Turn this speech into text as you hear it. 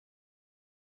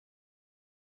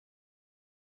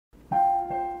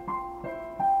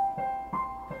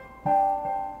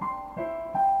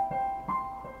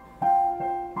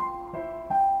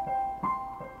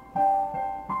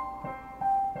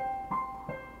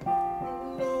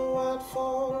I'd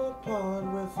fall apart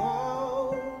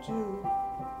without you.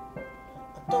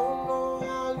 I don't know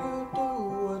how you do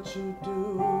what you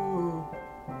do,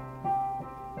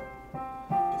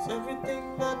 'cause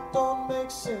everything that don't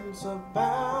make sense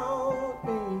about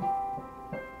me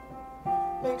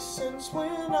makes sense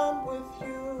when I'm with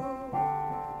you.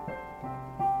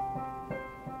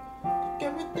 Like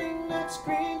everything that's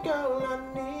green, girl, I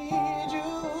need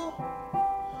you,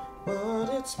 but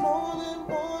it's more than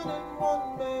one and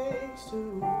one makes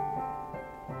two.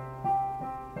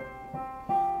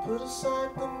 Put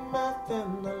aside the math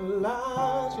and the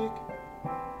logic.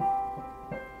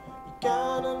 You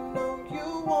gotta know you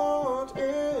want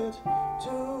it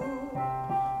too,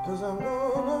 'cause I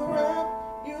wanna wrap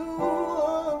you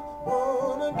up,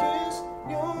 wanna kiss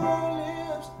your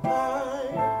lips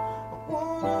tight, I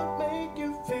wanna make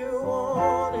you feel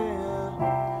wanted,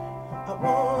 I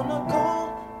wanna call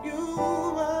you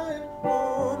mine,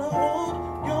 wanna hold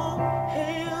your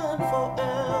hand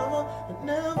forever and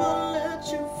never let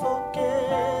you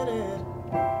forget it.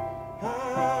 I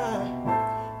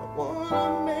wanna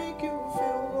make you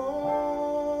feel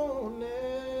wanted.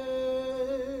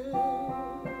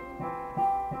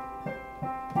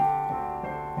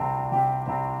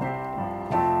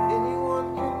 Anyone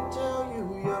can tell you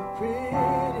you're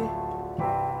pretty,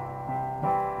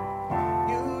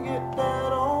 you get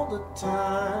that all the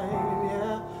time,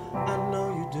 yeah, I know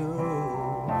you do,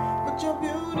 but your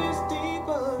beauty's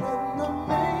deeper than the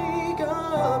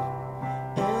makeup,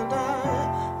 and I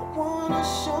wanna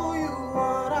show you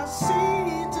what I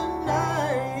see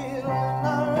tonight. When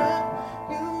I wrap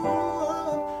you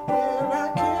up, when I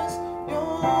kiss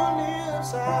your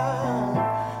lips, I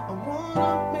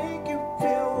wanna make you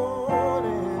feel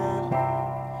wanted,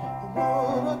 I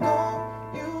wanna call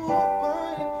you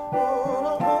mine,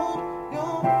 wanna hold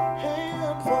your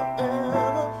hand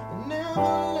forever and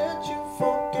never let you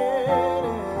forget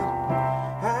it.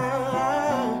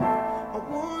 I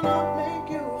wanna make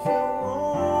you feel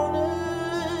wanted.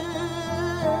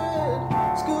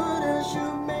 As good as you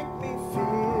make me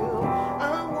feel,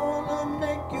 I wanna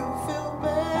make you feel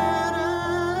better,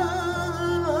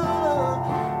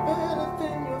 better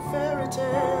than your fairy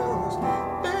tales,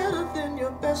 better than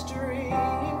your best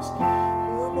dreams.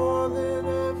 You're more than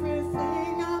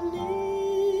everything I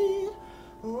need,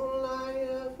 all I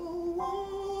ever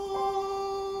wanted,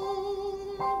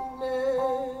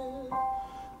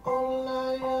 all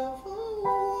I ever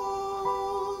wanted.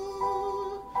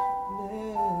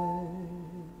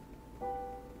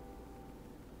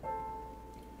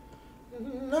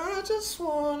 And I just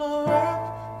wanna